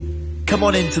Come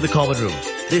on into the common room.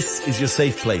 This is your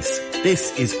safe place.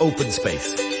 This is open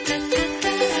space.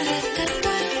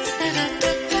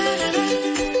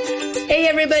 Hey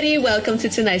everybody, welcome to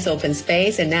tonight's Open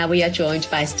Space, and now we are joined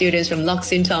by students from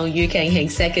Tong, Hing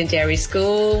Secondary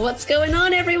School. What's going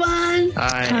on, everyone?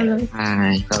 Hi. Hello.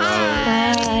 Hi. Hello.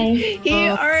 Hi.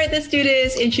 Here are the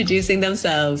students introducing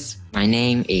themselves. My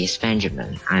name is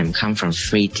Benjamin. I'm come from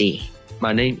 3D.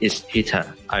 My name is Peter.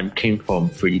 I'm came from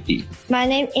 3D. My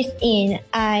name is In.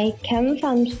 I come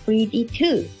from 3D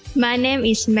too. My name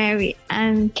is Mary.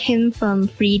 I came from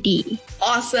 3D.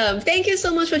 Awesome. Thank you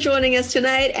so much for joining us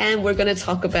tonight. And we're going to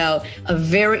talk about a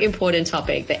very important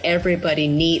topic that everybody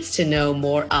needs to know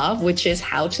more of, which is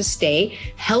how to stay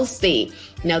healthy.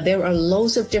 Now, there are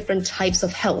loads of different types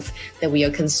of health that we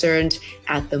are concerned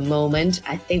at the moment.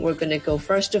 I think we're going to go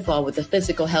first of all with the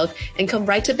physical health and come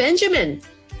right to Benjamin.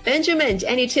 Benjamin,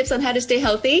 any tips on how to stay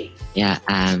healthy? Yeah,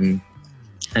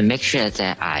 I make sure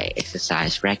that I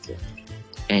exercise regularly.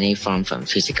 Any form of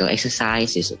physical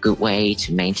exercise is a good way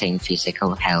to maintain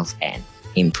physical health and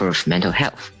improve mental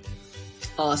health.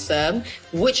 Awesome.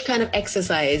 Which kind of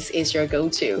exercise is your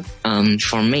go-to?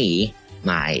 For me,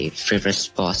 my favorite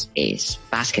sport is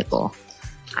basketball.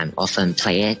 I'm often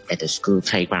play it at the school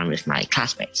playground with my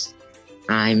classmates.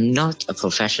 I'm not a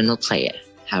professional player.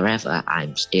 However, I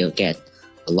still get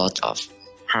a lot of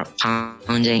heart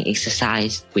pounding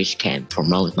exercise, which can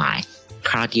promote my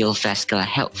cardiovascular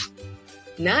health.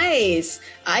 Nice.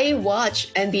 I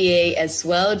watch NBA as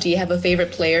well. Do you have a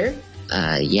favorite player?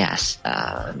 Yes.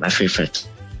 My favorite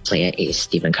player is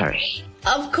Stephen Curry.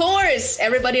 Of course.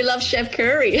 Everybody loves Chef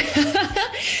Curry.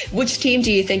 Which team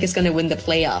do you think is going to win the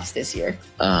playoffs this year?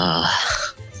 I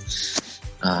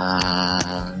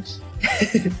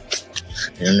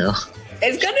don't know.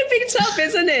 It's going to be tough,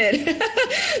 isn't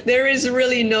it? There is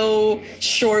really no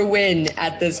sure win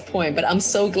at this point, but I'm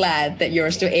so glad that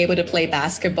you're still able to play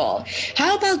basketball.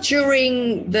 How about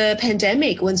during the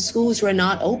pandemic when schools were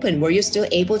not open? Were you still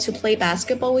able to play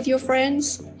basketball with your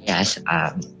friends? Yes,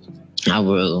 I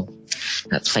will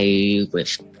play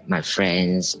with my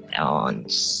friends on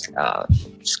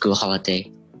school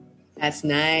holiday. That's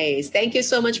nice. Thank you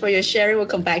so much for your sharing. We'll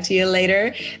come back to you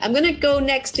later. I'm going to go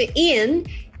next to Ian.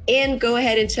 Ian, go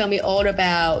ahead and tell me all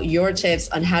about your tips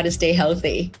on how to stay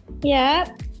healthy. Yeah,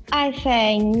 I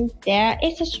think there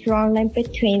is a strong link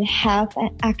between health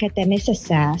and academic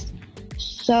success.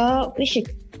 So we should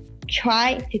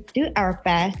try to do our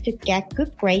best to get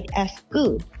good grades at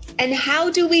school. And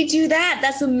how do we do that?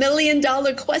 That's $1 million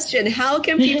question. How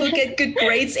can people get good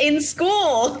grades in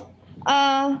school?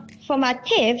 For my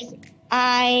tips,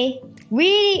 I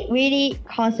really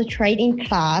concentrate in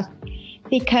class.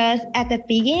 Because at the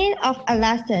beginning of a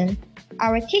lesson,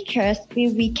 our teachers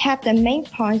will recap the main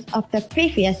points of the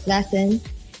previous lesson.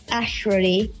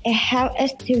 Actually, it helps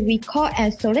us to recall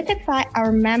and solidify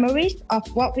our memories of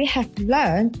what we have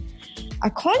learned.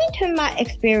 According to my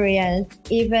experience,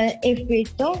 even if we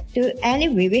don't do any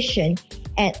revision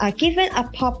and are given a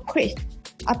pop quiz,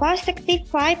 about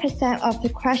 65% of the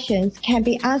questions can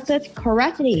be answered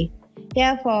correctly.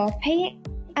 Therefore, paying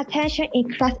attention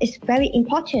in class is very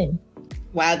important.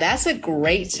 Wow, that's a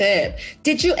great tip.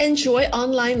 Did you enjoy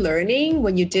online learning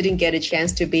when you didn't get a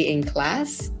chance to be in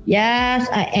class? Yes,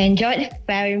 I enjoyed it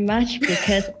very much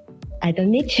because I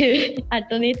don't need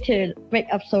to wake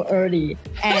up so early,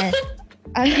 and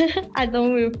I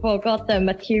don't really forget the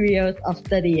materials of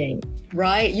studying.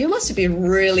 Right. You must be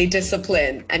really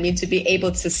disciplined. I mean, to be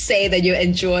able to say that you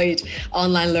enjoyed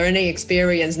online learning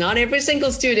experience. Not every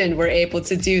single student were able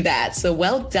to do that. So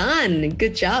well done.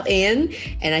 Good job, Ian.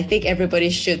 And I think everybody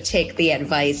should take the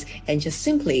advice and just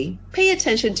simply pay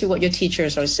attention to what your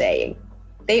teachers are saying.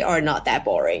 They are not that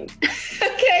boring.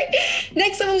 Okay.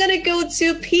 Next, I'm going to go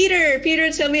to Peter. Peter,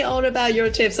 tell me all about your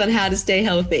tips on how to stay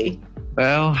healthy.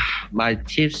 Well, my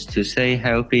tips to stay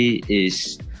healthy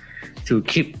is to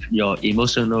keep your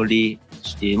emotional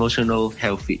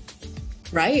healthy.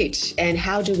 Right. And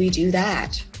how do we do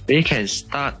that? We can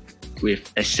start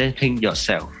with accepting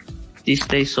yourself. These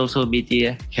days, social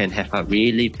media can have a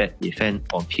really bad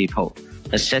effect on people.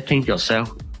 Accepting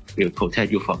yourself will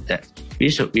protect you from that. We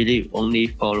should really only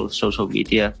follow social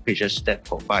media pages that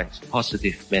provide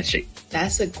positive message.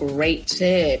 That's a great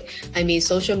tip. I mean,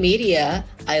 social media,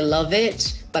 I love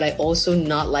it, but I also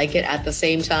not like it at the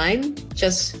same time.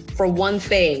 Just for one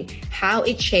thing, how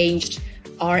it changed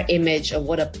our image of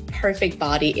what a perfect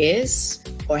body is,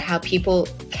 or how people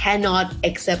cannot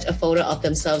accept a photo of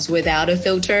themselves without a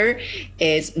filter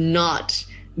is not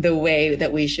the way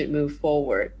that we should move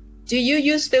forward. Do you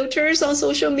use filters on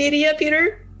social media,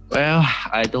 Peter? Well,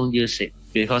 I don't use it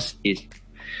because it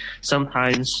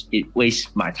sometimes it wastes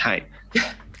my time.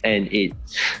 And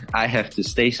I have to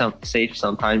save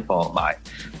some time for my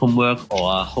homework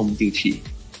or home duty.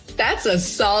 That's a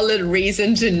solid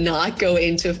reason to not go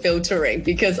into filtering,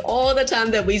 because all the time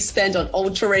that we spend on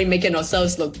altering, making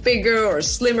ourselves look bigger or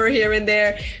slimmer here and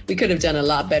there, we could have done a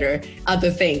lot better other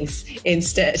things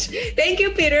instead. Thank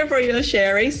you, Peter, for your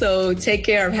sharing. So take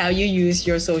care of how you use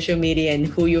your social media and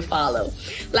who you follow.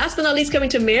 Last but not least, coming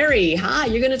to Mary. Hi,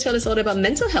 you're going to tell us all about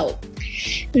mental health.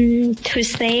 To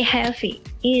stay healthy,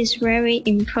 it is very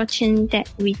important that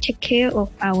we take care of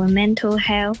our mental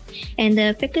health, and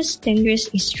the biggest danger is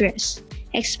stress,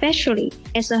 especially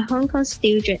as a Hong Kong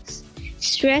student.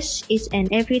 Stress is an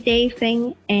everyday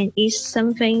thing and is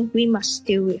something we must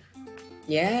deal with.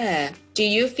 Yeah. Do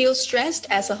you feel stressed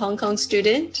as a Hong Kong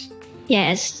student?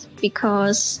 Yes,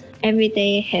 because every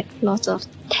day have lots of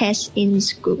tests in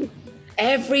school.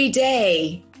 Every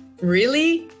day?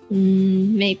 Really?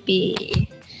 Maybe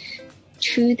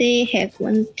 2 days have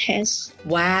one test.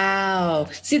 Wow.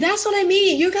 See, that's what I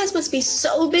mean. You guys must be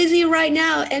so busy right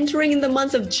now, entering in the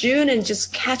month of June and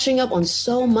just catching up on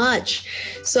so much.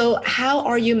 So how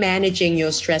are you managing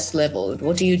your stress level?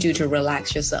 What do you do to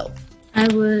relax yourself? I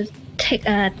will take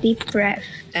a deep breath.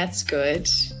 That's good.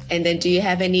 And then do you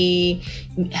have any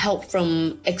help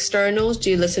from externals?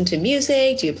 Do you listen to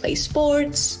music? Do you play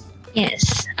sports?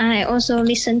 Yes, I also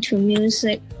listen to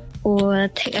music or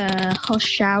take a hot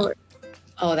shower.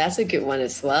 Oh, that's a good one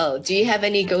as well. Do you have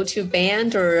any go-to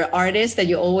band or artist that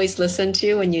you always listen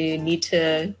to when you need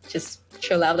to just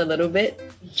chill out a little bit?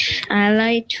 I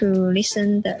like to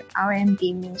listen to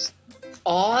R&B music.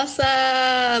 Awesome.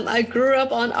 I grew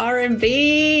up on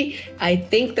R&B. I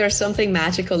think there's something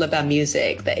magical about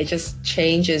music that it just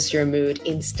changes your mood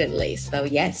instantly. So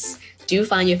yes, do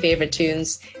find your favorite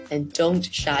tunes and don't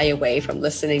shy away from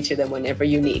listening to them whenever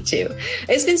you need to.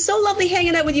 It's been so lovely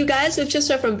hanging out with you guys. We've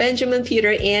just heard from Benjamin,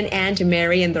 Peter, Anne, and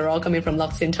Mary, and they're all coming from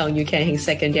Lok Sin Tong UK Hing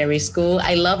Secondary School.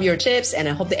 I love your tips, and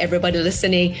I hope that everybody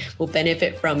listening will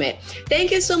benefit from it.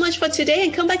 Thank you so much for today,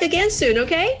 and come back again soon,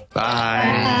 okay?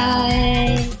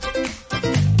 Bye. Bye.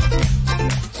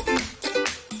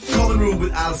 Common Room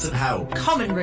with Alison Howe. Common